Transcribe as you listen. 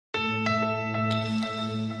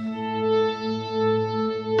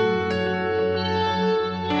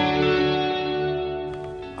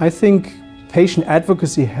I think patient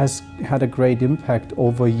advocacy has had a great impact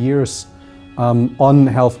over years on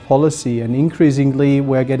health policy, and increasingly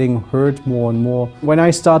we're getting heard more and more. When I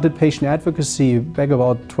started patient advocacy back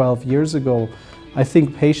about 12 years ago, I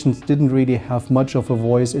think patients didn't really have much of a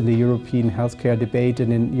voice in the European healthcare debate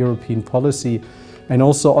and in European policy. And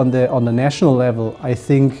also on the national level, I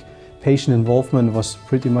think patient involvement was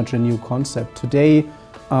pretty much a new concept. Today,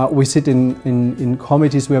 we sit in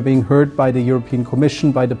committees. We are being heard by the European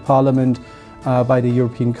Commission, by the Parliament, by the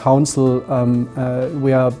European Council.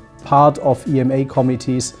 We are part of EMA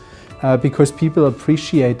committees because people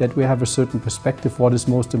appreciate that we have a certain perspective what is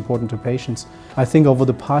most important to patients. I think over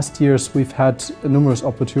the past years we've had numerous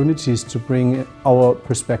opportunities to bring our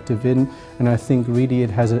perspective in, and I think really it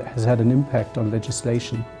has had an impact on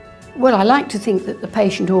legislation. Well, I like to think that the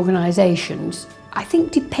patient organisations, I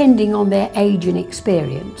think depending on their age and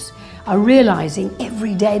experience, are realising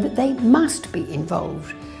every day that they must be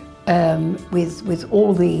involved with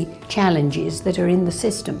all the challenges that are in the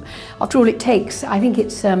system. After all, it takes, I think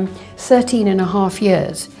it's 13 and a half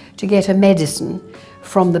years to get a medicine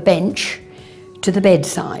from the bench to the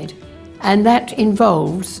bedside. And that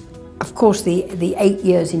involves, of course, the 8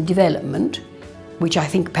 years in development, which I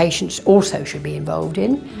think patients also should be involved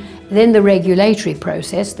in, then the regulatory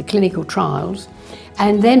process, the clinical trials,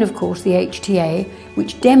 and then, of course, the HTA,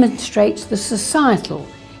 which demonstrates the societal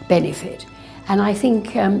benefit. And I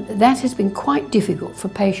think that has been quite difficult for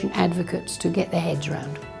patient advocates to get their heads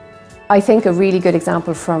around. I think a really good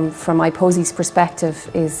example from IPOSI's perspective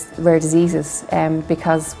is rare diseases,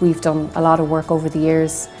 because we've done a lot of work over the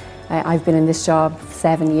years. I've been in this job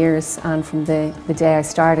 7 years, and from the day I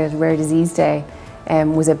started, Rare Disease Day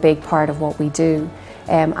was a big part of what we do,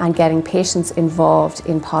 and getting patients involved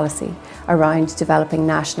in policy around developing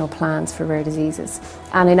national plans for rare diseases.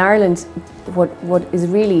 And in Ireland, what is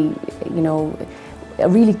really, a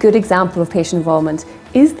really good example of patient involvement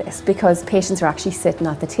is this, because patients are actually sitting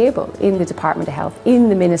at the table in the Department of Health, in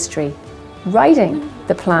the ministry, writing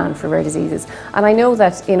the plan for rare diseases. And I know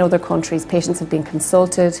that in other countries patients have been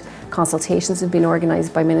consulted, consultations have been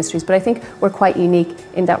organised by ministries, but I think we're quite unique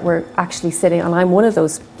in that we're actually sitting, and I'm one of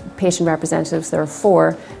those patient representatives, there are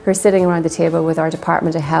 4, who are sitting around the table with our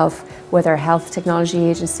Department of Health, with our Health Technology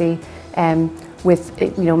Agency, with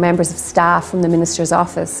members of staff from the Minister's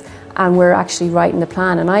Office, and we're actually writing the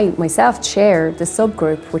plan. And I myself chair the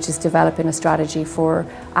subgroup which is developing a strategy for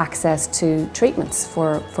access to treatments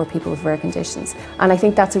for people with rare conditions. And I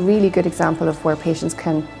think that's a really good example of where patients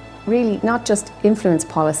can really not just influence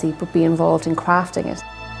policy but be involved in crafting it.